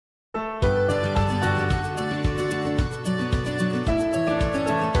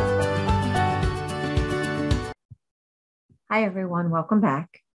Hi, everyone. Welcome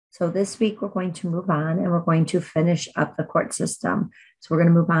back. So, this week we're going to move on and we're going to finish up the court system. So, we're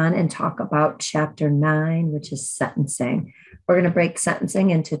going to move on and talk about chapter 9, which is sentencing. We're going to break sentencing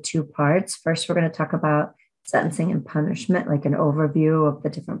into two parts. First, we're going to talk about sentencing and punishment, like an overview of the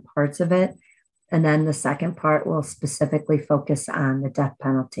different parts of it. And then the second part will specifically focus on the death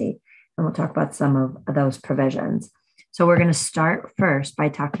penalty. And we'll talk about some of those provisions. So, we're going to start first by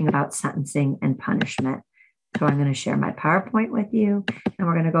talking about sentencing and punishment. So I'm going to share my PowerPoint with you, and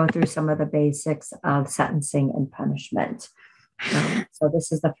we're going to go through some of the basics of sentencing and punishment. So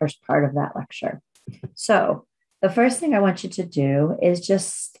this is the first part of that lecture. So the first thing I want you to do is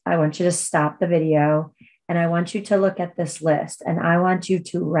I want you to stop the video, and I want you to look at this list, and I want you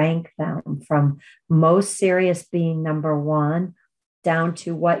to rank them from most serious being number 1 down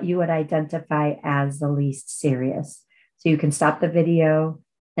to what you would identify as the least serious. So you can stop the video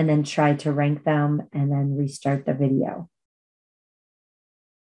and then try to rank them and then restart the video.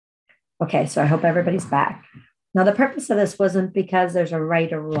 Okay, so I hope everybody's back. Now, the purpose of this wasn't because there's a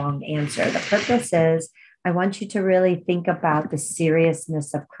right or wrong answer. The purpose is I want you to really think about the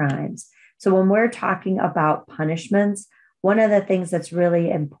seriousness of crimes. So when we're talking about punishments, one of the things that's really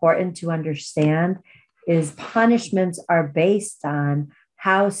important to understand is punishments are based on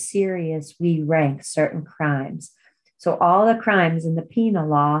how serious we rank certain crimes. So all the crimes in the penal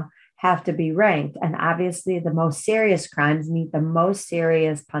law have to be ranked. And obviously, the most serious crimes need the most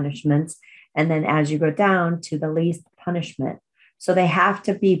serious punishments. And then as you go down to the least punishment. So they have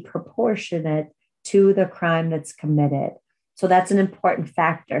to be proportionate to the crime that's committed. So that's an important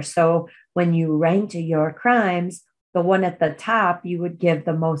factor. So when you rank your crimes, the one at the top, you would give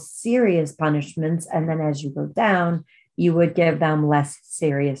the most serious punishments. And then as you go down, you would give them less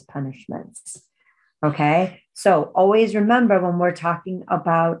serious punishments. Okay, so always remember when we're talking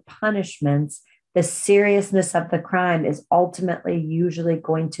about punishments, the seriousness of the crime is ultimately usually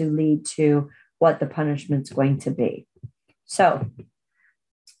going to lead to what the punishment's going to be. So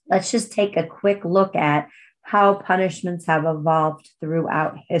let's just take a quick look at how punishments have evolved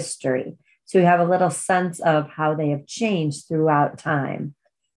throughout history. So you have a little sense of how they have changed throughout time.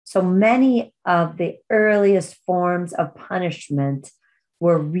 So many of the earliest forms of punishment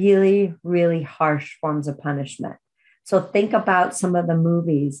were really, really harsh forms of punishment. So think about some of the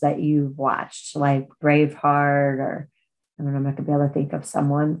movies that you've watched, like Braveheart, or I don't know, I'm not gonna be able to think of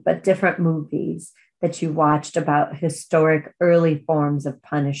someone, but different movies that you watched about historic early forms of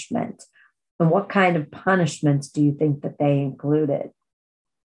punishment. And what kind of punishments do you think that they included?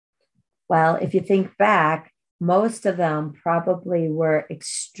 Well, if you think back, most of them probably were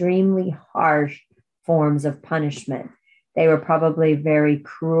extremely harsh forms of punishment. They were probably very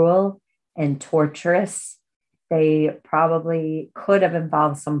cruel and torturous. They probably could have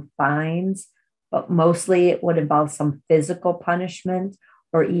involved some fines, but mostly it would involve some physical punishment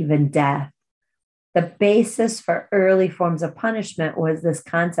or even death. The basis for early forms of punishment was this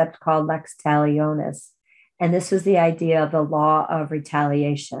concept called lex talionis. And this was the idea of the law of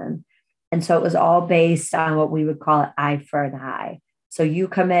retaliation. And so it was all based on what we would call an eye for an eye. So you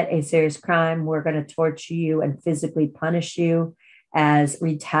commit a serious crime, we're going to torture you and physically punish you as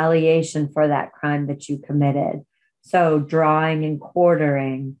retaliation for that crime that you committed. So drawing and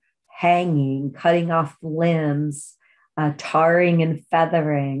quartering, hanging, cutting off limbs, tarring and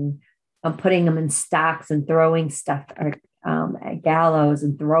feathering, putting them in stocks and throwing stuff or gallows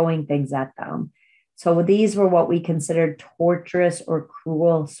and throwing things at them. So these were what we considered torturous or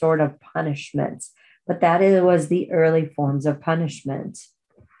cruel sort of punishments. But was the early forms of punishment.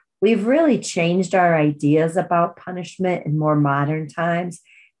 We've really changed our ideas about punishment in more modern times,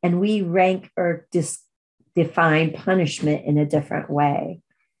 and we rank or define punishment in a different way.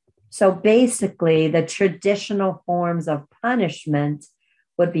 So basically, the traditional forms of punishment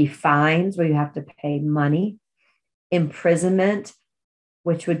would be fines, where you have to pay money, imprisonment,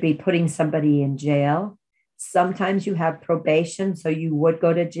 which would be putting somebody in jail. Sometimes you have probation, so you would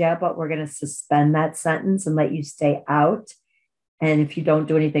go to jail, but we're going to suspend that sentence and let you stay out. And if you don't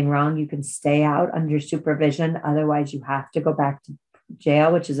do anything wrong, you can stay out under supervision. Otherwise, you have to go back to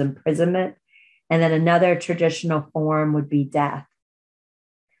jail, which is imprisonment. And then another traditional form would be death.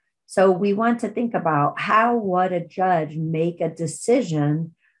 So we want to think about how would a judge make a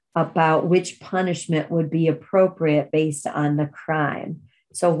decision about which punishment would be appropriate based on the crime.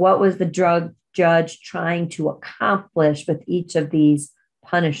 So what was the judge trying to accomplish with each of these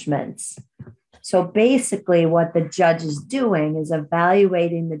punishments? So basically, what the judge is doing is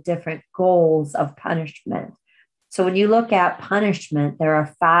evaluating the different goals of punishment. So when you look at punishment, there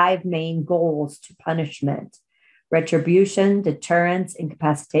are 5 main goals to punishment: retribution, deterrence,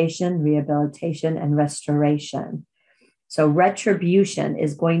 incapacitation, rehabilitation, and restoration. So retribution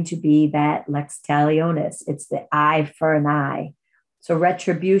is going to be that lex talionis. It's the eye for an eye. So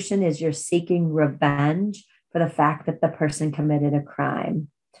retribution is you're seeking revenge for the fact that the person committed a crime.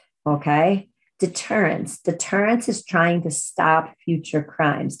 Okay. Deterrence. Deterrence is trying to stop future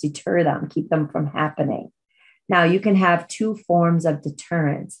crimes, deter them, keep them from happening. Now, you can have two forms of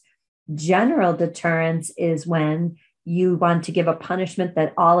deterrence. General deterrence is when you want to give a punishment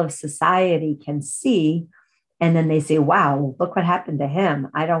that all of society can see. And then they say, wow, look what happened to him.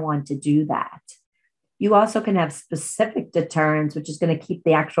 I don't want to do that. You also can have specific deterrence, which is going to keep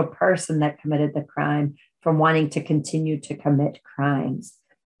the actual person that committed the crime from wanting to continue to commit crimes.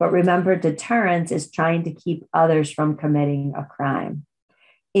 But remember, deterrence is trying to keep others from committing a crime.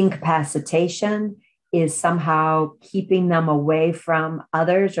 Incapacitation is somehow keeping them away from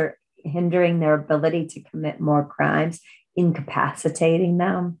others or hindering their ability to commit more crimes, incapacitating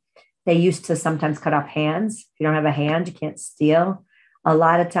them. They used to sometimes cut off hands. If you don't have a hand, you can't steal. A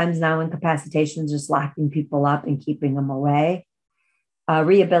lot of times now, incapacitation is just locking people up and keeping them away.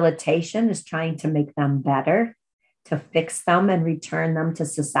 Rehabilitation is trying to make them better, to fix them and return them to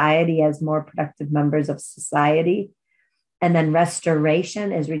society as more productive members of society. And then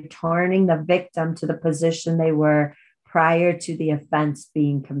restoration is returning the victim to the position they were prior to the offense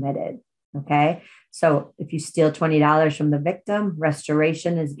being committed. Okay. So if you steal $20 from the victim,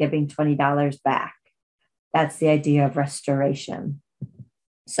 restoration is giving $20 back. That's the idea of restoration.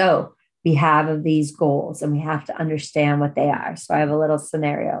 So we have these goals and we have to understand what they are. So I have a little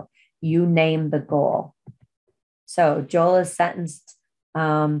scenario. You name the goal. So Joel is sentenced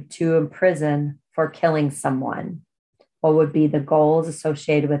to imprison for killing someone. What would be the goals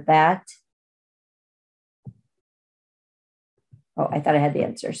associated with that? Oh, I thought I had the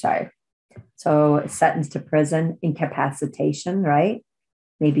answer. Sorry. So sentenced to prison, incapacitation, right?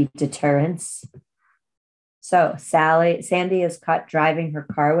 Maybe deterrence. So Sandy is caught driving her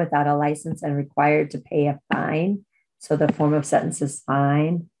car without a license and required to pay a fine. So the form of sentence is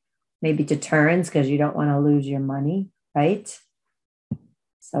fine. Maybe deterrence because you don't want to lose your money, right?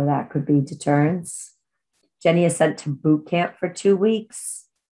 So that could be deterrence. Jenny is sent to boot camp for 2 weeks.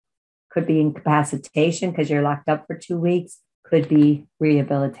 Could be incapacitation because you're locked up for 2 weeks. Could be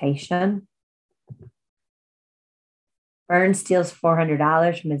rehabilitation. Vern steals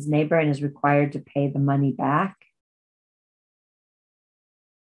 $400 from his neighbor and is required to pay the money back.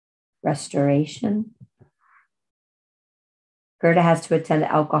 Restoration. Gerda has to attend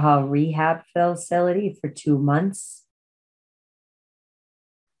the alcohol rehab facility for 2 months.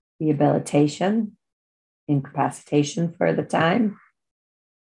 Rehabilitation. Incapacitation for the time.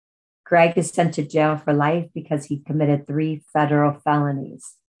 Greg is sent to jail for life because he committed 3 federal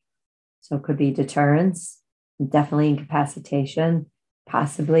felonies. So it could be deterrence, definitely incapacitation,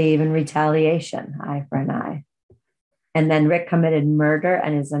 possibly even retaliation, eye for an eye. And then Rick committed murder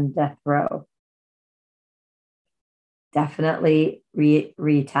and is on death row. Definitely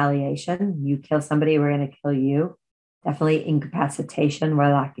retaliation. You kill somebody, we're going to kill you. Definitely incapacitation,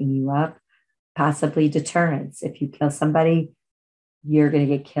 we're locking you up. Possibly deterrence. If you kill somebody, you're going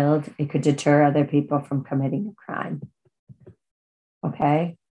to get killed. It could deter other people from committing a crime.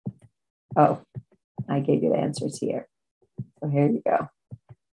 Okay. Oh, I gave you the answers here. So here you go.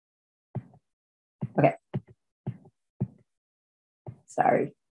 Okay.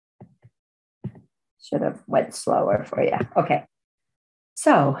 Sorry. Should have went slower for you. Okay.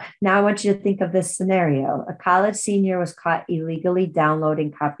 So now I want you to think of this scenario. A college senior was caught illegally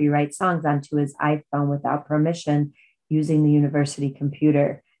downloading copyright songs onto his iPhone without permission using the university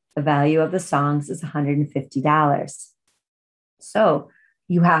computer. The value of the songs is $150. So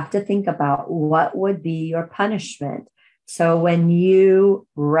you have to think about what would be your punishment. So when you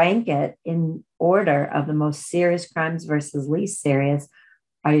rank it in order of the most serious crimes versus least serious,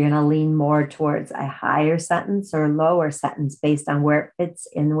 are you going to lean more towards a higher sentence or lower sentence based on where it fits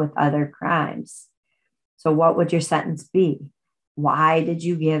in with other crimes? So what would your sentence be? Why did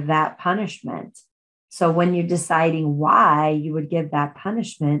you give that punishment? So when you're deciding why you would give that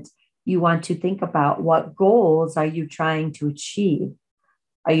punishment, you want to think about what goals are you trying to achieve?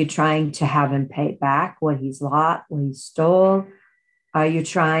 Are you trying to have him pay back what he's lost, what he stole? Are you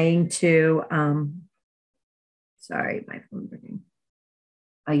trying to, sorry, my phone ringing.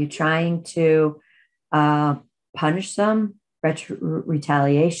 Are you trying to punish them,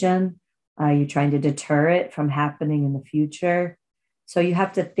 retaliation? Are you trying to deter it from happening in the future? So you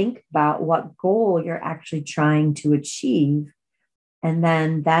have to think about what goal you're actually trying to achieve. And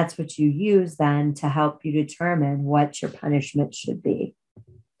then that's what you use then to help you determine what your punishment should be.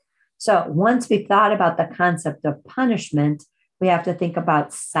 So once we've thought about the concept of punishment, we have to think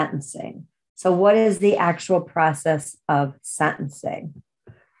about sentencing. So, what is the actual process of sentencing?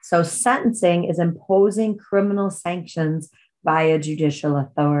 So, sentencing is imposing criminal sanctions by a judicial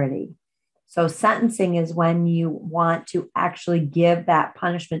authority. So, sentencing is when you want to actually give that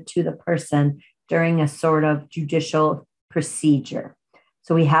punishment to the person during a sort of judicial procedure.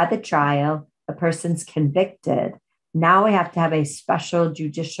 So, we had the trial, the person's convicted. Now we have to have a special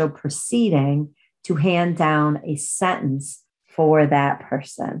judicial proceeding to hand down a sentence for that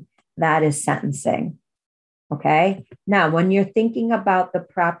person. That is sentencing. Okay. Now, when you're thinking about the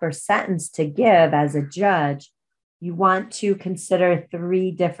proper sentence to give as a judge, you want to consider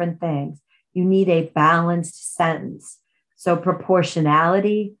three different things. You need a balanced sentence. So,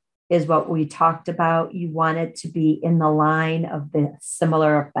 proportionality is what we talked about. You want it to be in the line of the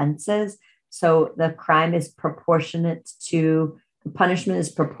similar offenses. So, the crime is proportionate to the punishment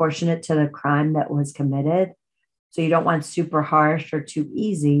is proportionate to the crime that was committed. So, you don't want super harsh or too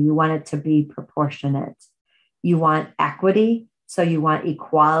easy. You want it to be proportionate. You want equity. So you want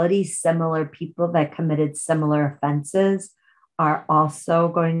equality. Similar people that committed similar offenses are also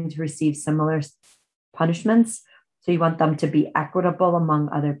going to receive similar punishments. So you want them to be equitable among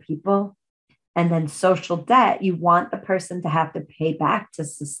other people. And then social debt, you want the person to have to pay back to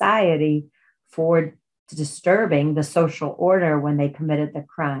society for disturbing the social order when they committed the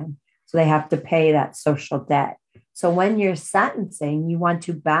crime. So they have to pay that social debt. So when you're sentencing, you want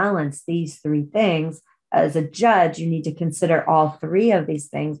to balance these three things. As a judge, you need to consider all three of these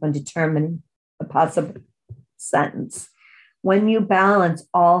things when determining the possible sentence. When you balance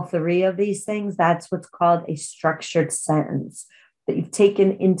all three of these things, that's what's called a structured sentence, that you've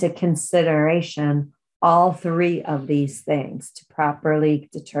taken into consideration all three of these things to properly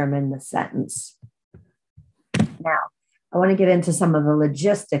determine the sentence. Now, I want to get into some of the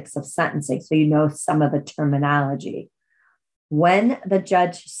logistics of sentencing so you know some of the terminology. When the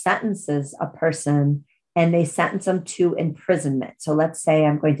judge sentences a person, and they sentence them to imprisonment. So let's say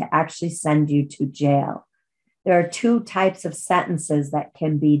I'm going to actually send you to jail. There are two types of sentences that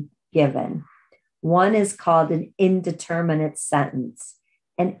can be given. One is called an indeterminate sentence.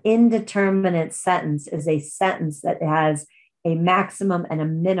 An indeterminate sentence is a sentence that has a maximum and a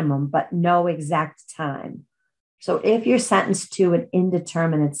minimum, but no exact time. So if you're sentenced to an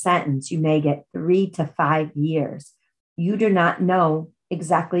indeterminate sentence, you may get 3 to 5 years. You do not know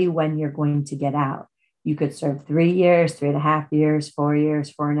exactly when you're going to get out. You could serve 3 years, 3.5 years, 4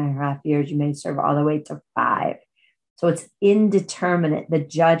 years, 4.5 years. You may serve all the way to 5. So it's indeterminate. The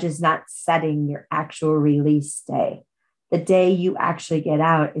judge is not setting your actual release day. The day you actually get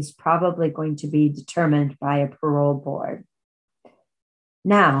out is probably going to be determined by a parole board.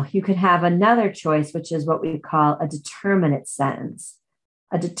 Now, you can have another choice, which is what we call a determinate sentence.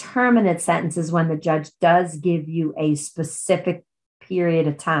 A determinate sentence is when the judge does give you a specific period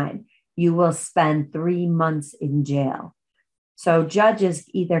of time. You will spend 3 months in jail. So judges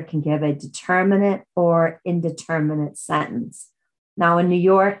either can give a determinate or indeterminate sentence. Now in New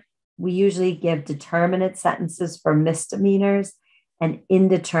York, we usually give determinate sentences for misdemeanors and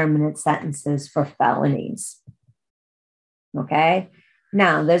indeterminate sentences for felonies. Okay.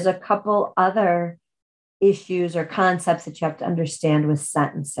 Now there's a couple other issues or concepts that you have to understand with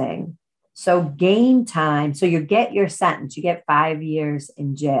sentencing. So gain time. So you get your sentence, you get 5 years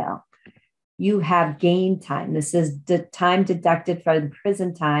in jail. You have gain time. This is the time deducted from the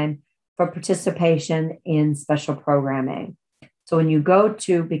prison time for participation in special programming. So when you go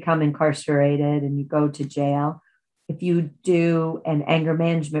to become incarcerated and you go to jail, if you do an anger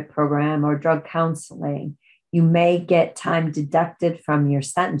management program or drug counseling, you may get time deducted from your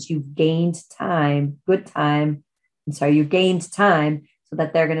sentence. You've gained time, good time. You gained time so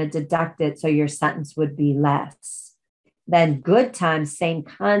that they're going to deduct it so your sentence would be less. Then good time, same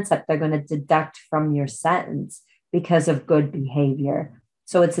concept, they're going to deduct from your sentence because of good behavior.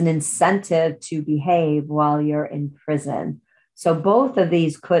 So it's an incentive to behave while you're in prison. So both of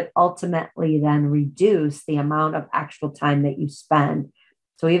these could ultimately then reduce the amount of actual time that you spend.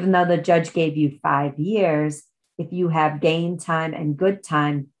 So even though the judge gave you 5 years, if you have gain time and good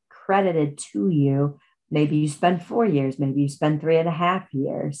time credited to you, maybe you spend 4 years, maybe you spend 3.5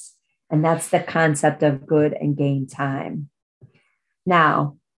 years. And that's the concept of good and gain time.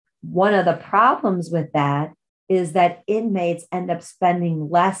 Now, one of the problems with that is that inmates end up spending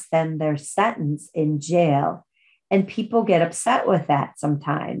less than their sentence in jail. And people get upset with that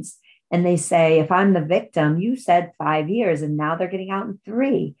sometimes. And they say, if I'm the victim, you said 5 years and now they're getting out in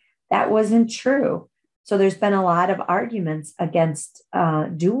 3. That wasn't true. So there's been a lot of arguments against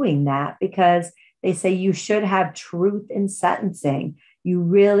doing that because they say you should have truth in sentencing. You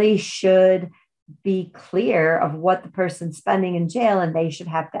really should be clear of what the person's spending in jail, and they should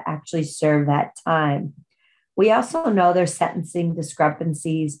have to actually serve that time. We also know there's sentencing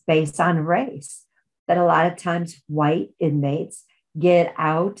discrepancies based on race, that a lot of times white inmates get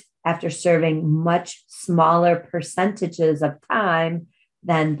out after serving much smaller percentages of time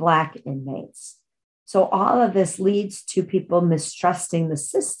than Black inmates. So all of this leads to people mistrusting the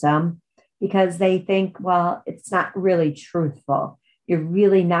system because they think, well, it's not really truthful. You're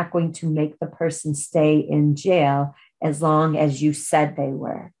really not going to make the person stay in jail as long as you said they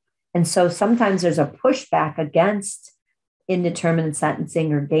were. And so sometimes there's a pushback against indeterminate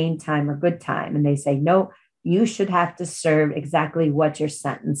sentencing or gain time or good time. And they say, no, you should have to serve exactly what your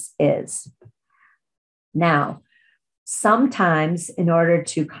sentence is. Now, sometimes in order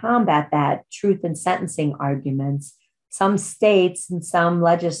to combat that truth in sentencing arguments, some states and some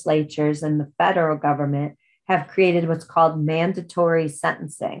legislatures and the federal government have created what's called mandatory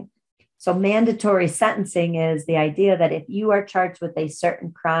sentencing. So mandatory sentencing is the idea that if you are charged with a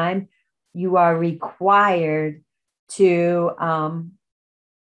certain crime, you are required to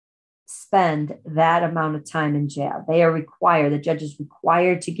spend that amount of time in jail. They are required, the judge is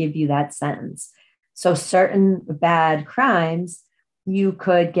required to give you that sentence. So certain bad crimes, you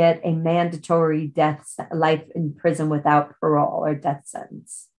could get a mandatory life in prison without parole or death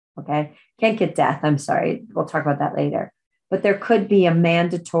sentence. Okay. Can't get death. I'm sorry. We'll talk about that later. But there could be a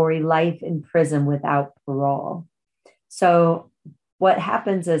mandatory life in prison without parole. So what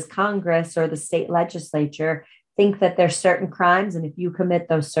happens is Congress or the state legislature think that there's certain crimes, and if you commit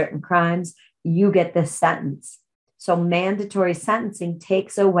those certain crimes, you get this sentence. So mandatory sentencing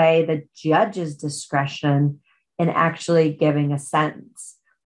takes away the judge's discretion in actually giving a sentence.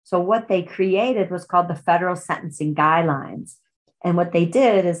 So what they created was called the Federal Sentencing Guidelines. And what they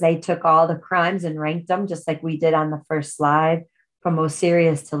did is they took all the crimes and ranked them, just like we did on the first slide, from most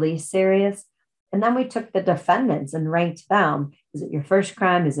serious to least serious. And then we took the defendants and ranked them. Is it your first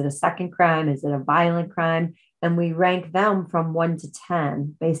crime? Is it a second crime? Is it a violent crime? And we rank them from 1 to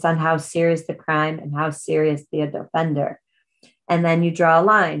 10 based on how serious the crime and how serious the offender. And then you draw a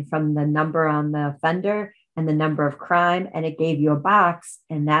line from the number on the offender and the number of crime, and it gave you a box.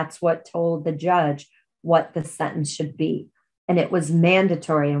 And that's what told the judge what the sentence should be. And it was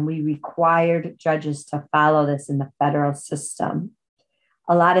mandatory, and we required judges to follow this in the federal system.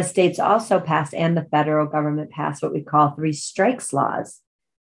 A lot of states also passed, and the federal government passed, what we call 3 strikes laws.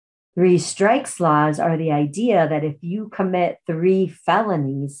 3 strikes laws are the idea that if you commit 3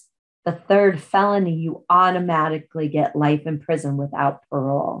 felonies, the 3rd felony, you automatically get life in prison without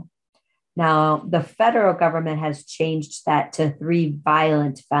parole. Now, the federal government has changed that to 3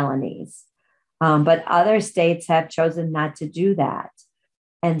 violent felonies. But other states have chosen not to do that.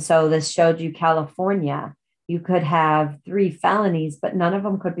 And so this showed you California. You could have 3 felonies, but none of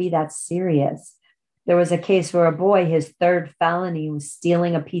them could be that serious. There was a case where a boy, his 3rd felony was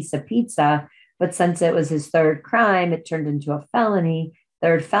stealing a piece of pizza, but since it was his 3rd crime, it turned into a felony,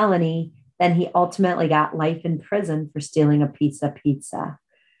 3rd felony. Then he ultimately got life in prison for stealing a piece of pizza.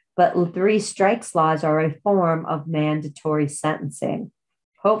 But 3 strikes laws are a form of mandatory sentencing.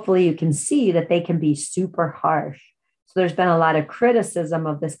 Hopefully you can see that they can be super harsh. So there's been a lot of criticism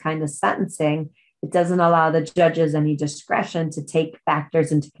of this kind of sentencing. It doesn't allow the judges any discretion to take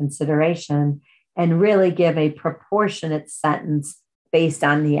factors into consideration and really give a proportionate sentence based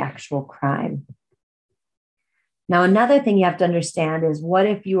on the actual crime. Now, another thing you have to understand is, what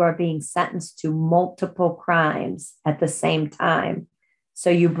if you are being sentenced to multiple crimes at the same time? So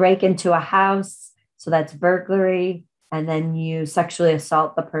you break into a house, so that's burglary, and then you sexually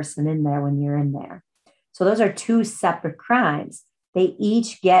assault the person in there when you're in there. So those are 2 separate crimes. They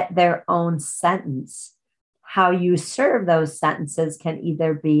each get their own sentence. How you serve those sentences can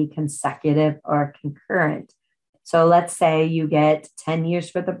either be consecutive or concurrent. So let's say you get 10 years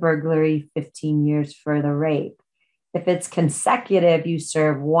for the burglary, 15 years for the rape. If it's consecutive, you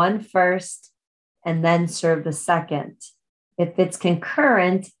serve 1 first and then serve the second. If it's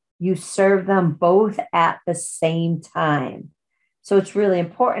concurrent, you serve them both at the same time. So it's really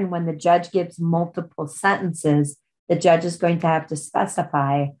important when the judge gives multiple sentences, the judge is going to have to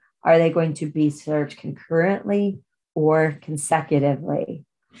specify, are they going to be served concurrently or consecutively?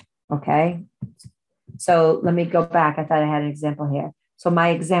 Okay. So let me go back. I thought I had an example here. So my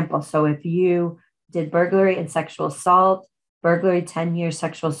example, so if you did burglary and sexual assault, burglary 10 years,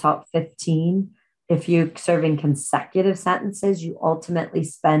 sexual assault 15, if you're serving consecutive sentences, you ultimately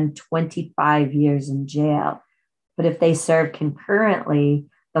spend 25 years in jail. But if they serve concurrently,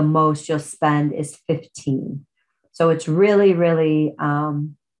 the most you'll spend is 15. So it's really, really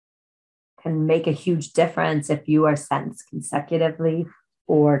can make a huge difference if you are sentenced consecutively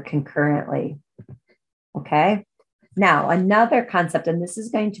or concurrently. Okay. Now, another concept, and this is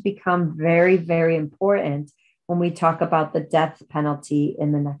going to become very, very important when we talk about the death penalty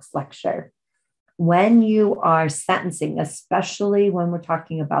in the next lecture. When you are sentencing, especially when we're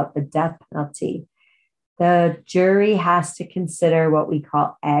talking about the death penalty, the jury has to consider what we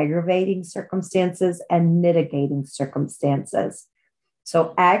call aggravating circumstances and mitigating circumstances.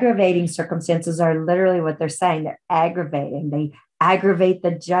 So, aggravating circumstances are literally what they're saying. They're aggravating. They aggravate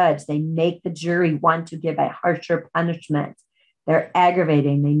the judge. They make the jury want to give a harsher punishment. They're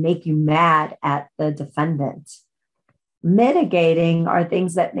aggravating. They make you mad at the defendant. Mitigating are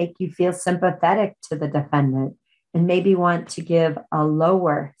things that make you feel sympathetic to the defendant and maybe want to give a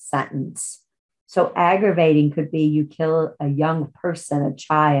lower sentence. So, aggravating could be you kill a young person, a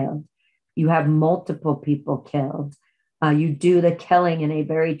child, you have multiple people killed, you do the killing in a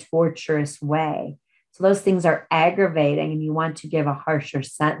very torturous way. So, those things are aggravating and you want to give a harsher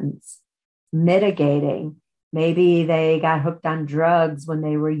sentence. Mitigating, maybe they got hooked on drugs when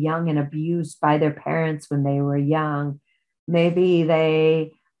they were young and abused by their parents when they were young. Maybe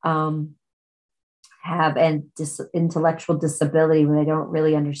they have an intellectual disability where they don't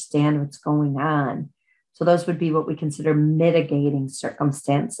really understand what's going on. So those would be what we consider mitigating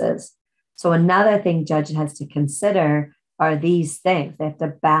circumstances. So another thing judge has to consider are these things. They have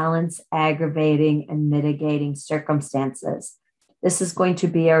to balance aggravating and mitigating circumstances. This is going to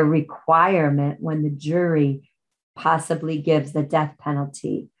be a requirement when the jury possibly gives the death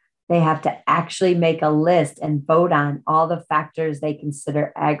penalty. They have to actually make a list and vote on all the factors they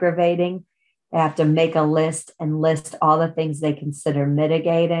consider aggravating. They have to make a list and list all the things they consider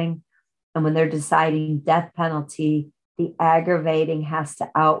mitigating. And when they're deciding death penalty, the aggravating has to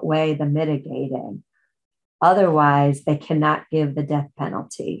outweigh the mitigating. Otherwise, they cannot give the death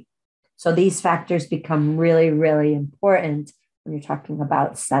penalty. So these factors become really, really important when you're talking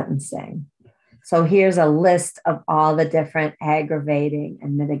about sentencing. So here's a list of all the different aggravating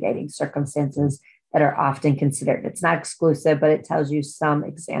and mitigating circumstances that are often considered. It's not exclusive, but it tells you some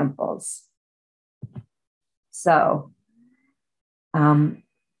examples. So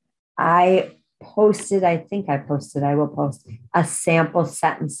I will post a sample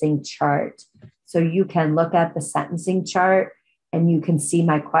sentencing chart. So you can look at the sentencing chart and you can see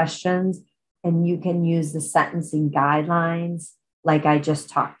my questions and you can use the sentencing guidelines like I just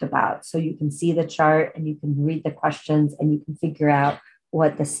talked about. So you can see the chart and you can read the questions and you can figure out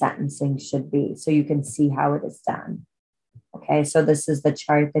what the sentencing should be. So you can see how it is done. Okay, so this is the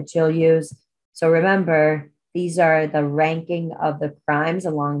chart that you'll use. So remember, these are the ranking of the crimes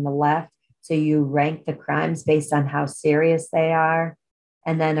along the left. So you rank the crimes based on how serious they are.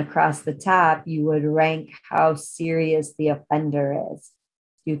 And then across the top, you would rank how serious the offender is.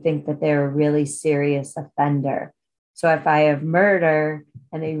 You think that they're a really serious offender. So if I have murder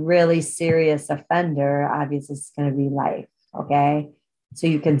and a really serious offender, obviously it's going to be life. Okay. So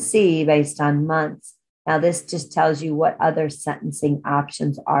you can see based on months. Now, this just tells you what other sentencing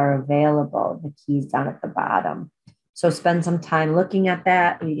options are available. The keys down at the bottom. So spend some time looking at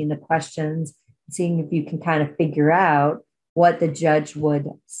that, reading the questions, seeing if you can kind of figure out what the judge would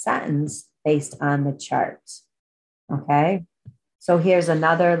sentence based on the charts. Okay. So here's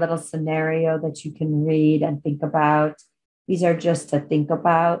another little scenario that you can read and think about. These are just to think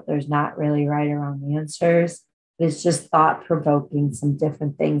about. There's not really right or wrong answers. It's just thought-provoking, some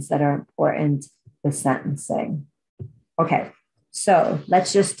different things that are important with sentencing. Okay, so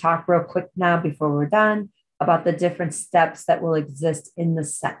let's just talk real quick now before we're done about the different steps that will exist in the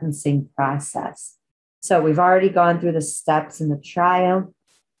sentencing process. So we've already gone through the steps in the trial.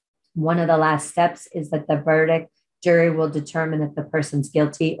 One of the last steps is that the jury will determine if the person's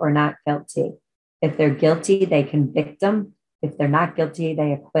guilty or not guilty. If they're guilty, they convict them. If they're not guilty,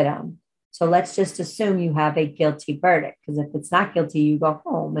 they acquit them. So let's just assume you have a guilty verdict, because if it's not guilty, you go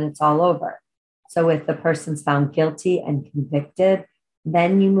home and it's all over. So if the person's found guilty and convicted,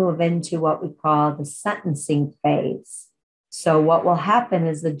 then you move into what we call the sentencing phase. So what will happen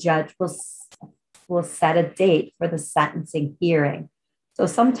is the judge will set a date for the sentencing hearing. So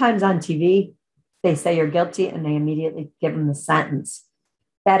sometimes on TV, they say you're guilty and they immediately give them the sentence.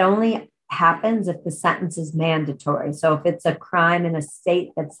 That only happens if the sentence is mandatory. So if it's a crime in a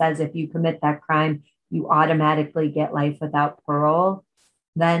state that says if you commit that crime, you automatically get life without parole,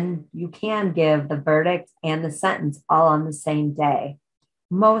 then you can give the verdict and the sentence all on the same day.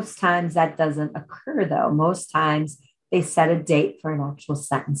 Most times that doesn't occur, though. Most times they set a date for an actual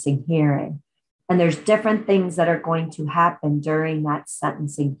sentencing hearing. And there's different things that are going to happen during that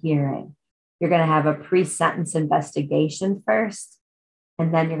sentencing hearing. You're going to have a pre-sentence investigation first,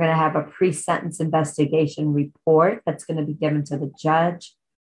 and then you're going to have a pre-sentence investigation report that's going to be given to the judge.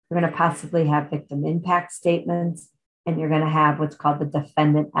 You're going to possibly have victim impact statements, and you're going to have what's called the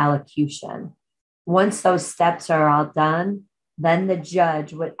defendant allocution. Once those steps are all done, then the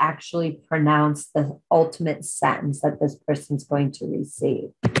judge would actually pronounce the ultimate sentence that this person's going to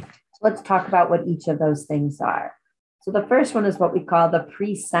receive. So let's talk about what each of those things are. So the first one is what we call the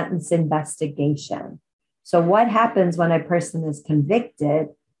pre-sentence investigation. So what happens when a person is convicted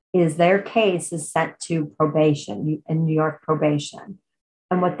is their case is sent to probation, in New York probation.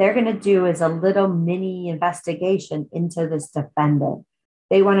 And what they're going to do is a little mini investigation into this defendant.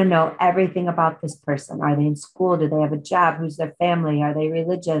 They want to know everything about this person. Are they in school? Do they have a job? Who's their family? Are they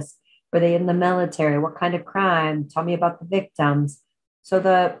religious? Were they in the military? What kind of crime? Tell me about the victims. So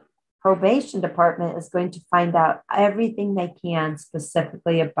the probation department is going to find out everything they can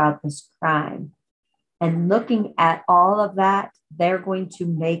specifically about this crime. And looking at all of that, they're going to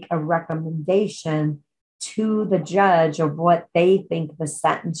make a recommendation to the judge of what they think the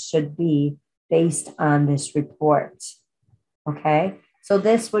sentence should be based on this report. Okay, so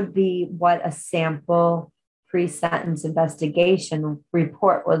this would be what a sample pre-sentence investigation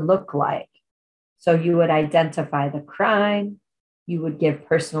report would look like. So you would identify the crime, you would give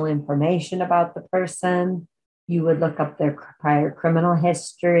personal information about the person, you would look up their prior criminal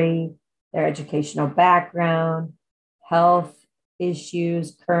history, their educational background, health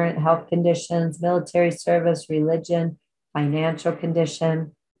issues, current health conditions, military service, religion, financial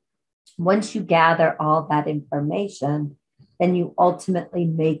condition. Once you gather all that information, then you ultimately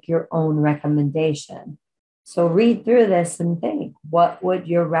make your own recommendation. So read through this and think, what would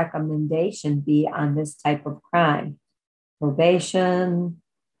your recommendation be on this type of crime? Probation,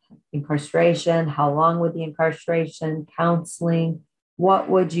 incarceration, how long would the incarceration, counseling? What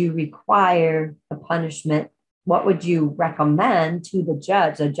would you require the punishment? What would you recommend to the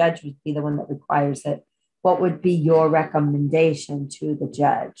judge? The judge would be the one that requires it. What would be your recommendation to the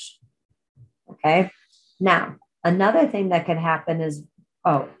judge? Okay. Now, another thing that could happen is,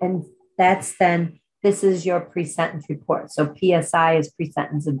 and that's then, this is your pre-sentence report. So PSI is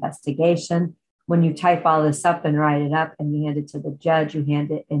pre-sentence investigation. When you type all this up and write it up and you hand it to the judge, you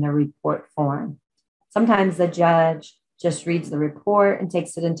hand it in a report form. Sometimes the judge just reads the report and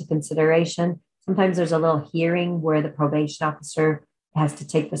takes it into consideration. Sometimes there's a little hearing where the probation officer has to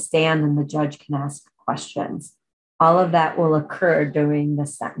take the stand and the judge can ask questions. All of that will occur during the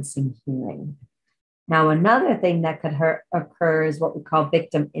sentencing hearing. Now, another thing that could occur is what we call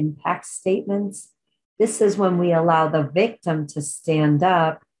victim impact statements. This is when we allow the victim to stand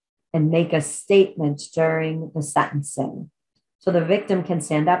up and make a statement during the sentencing. So the victim can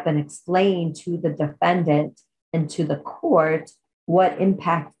stand up and explain to the defendant and to the court what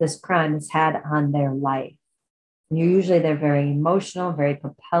impact this crime has had on their life. And usually they're very emotional, very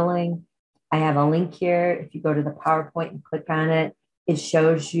propelling. I have a link here. If you go to the PowerPoint and click on it, it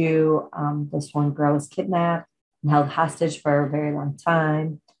shows you this one girl was kidnapped and held hostage for a very long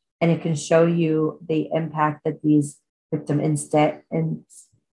time. And it can show you the impact that these victim impact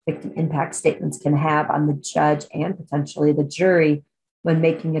statements can have on the judge and potentially the jury when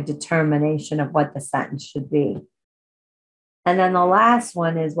making a determination of what the sentence should be. And then the last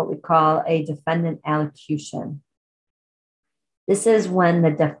one is what we call a defendant allocution. This is when the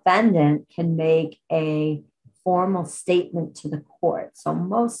defendant can make a formal statement to the court. So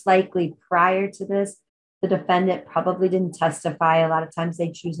most likely prior to this, the defendant probably didn't testify. A lot of times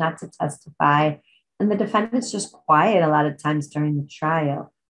they choose not to testify. And the defendant's just quiet a lot of times during the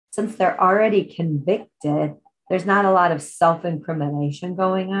trial. Since they're already convicted, there's not a lot of self-incrimination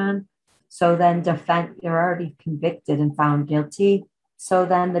going on. So then you're already convicted and found guilty. So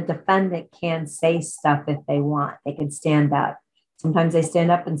then the defendant can say stuff if they want. They can stand up. Sometimes they stand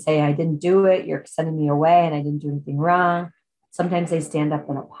up and say, I didn't do it. You're sending me away and I didn't do anything wrong. Sometimes they stand up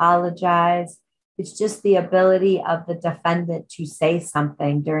and apologize. It's just the ability of the defendant to say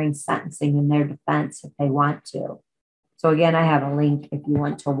something during sentencing in their defense if they want to. So again, I have a link if you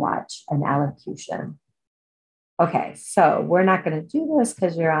want to watch an allocution. Okay, so we're not going to do this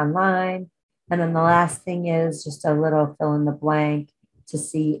because you're online. And then the last thing is just a little fill in the blank to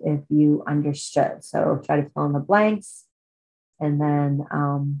see if you understood. So try to fill in the blanks and then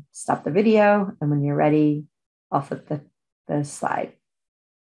stop the video. And when you're ready, I'll flip the slide.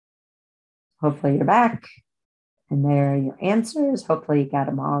 Hopefully you're back. And there are your answers. Hopefully you got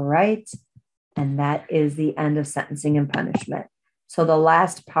them all right. And that is the end of sentencing and punishment. So the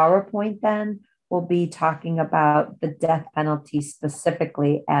last PowerPoint then will be talking about the death penalty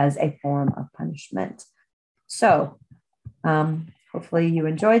specifically as a form of punishment. So hopefully you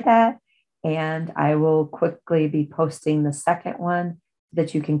enjoyed that. And I will quickly be posting the second one so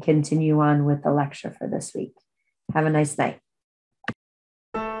that you can continue on with the lecture for this week. Have a nice night.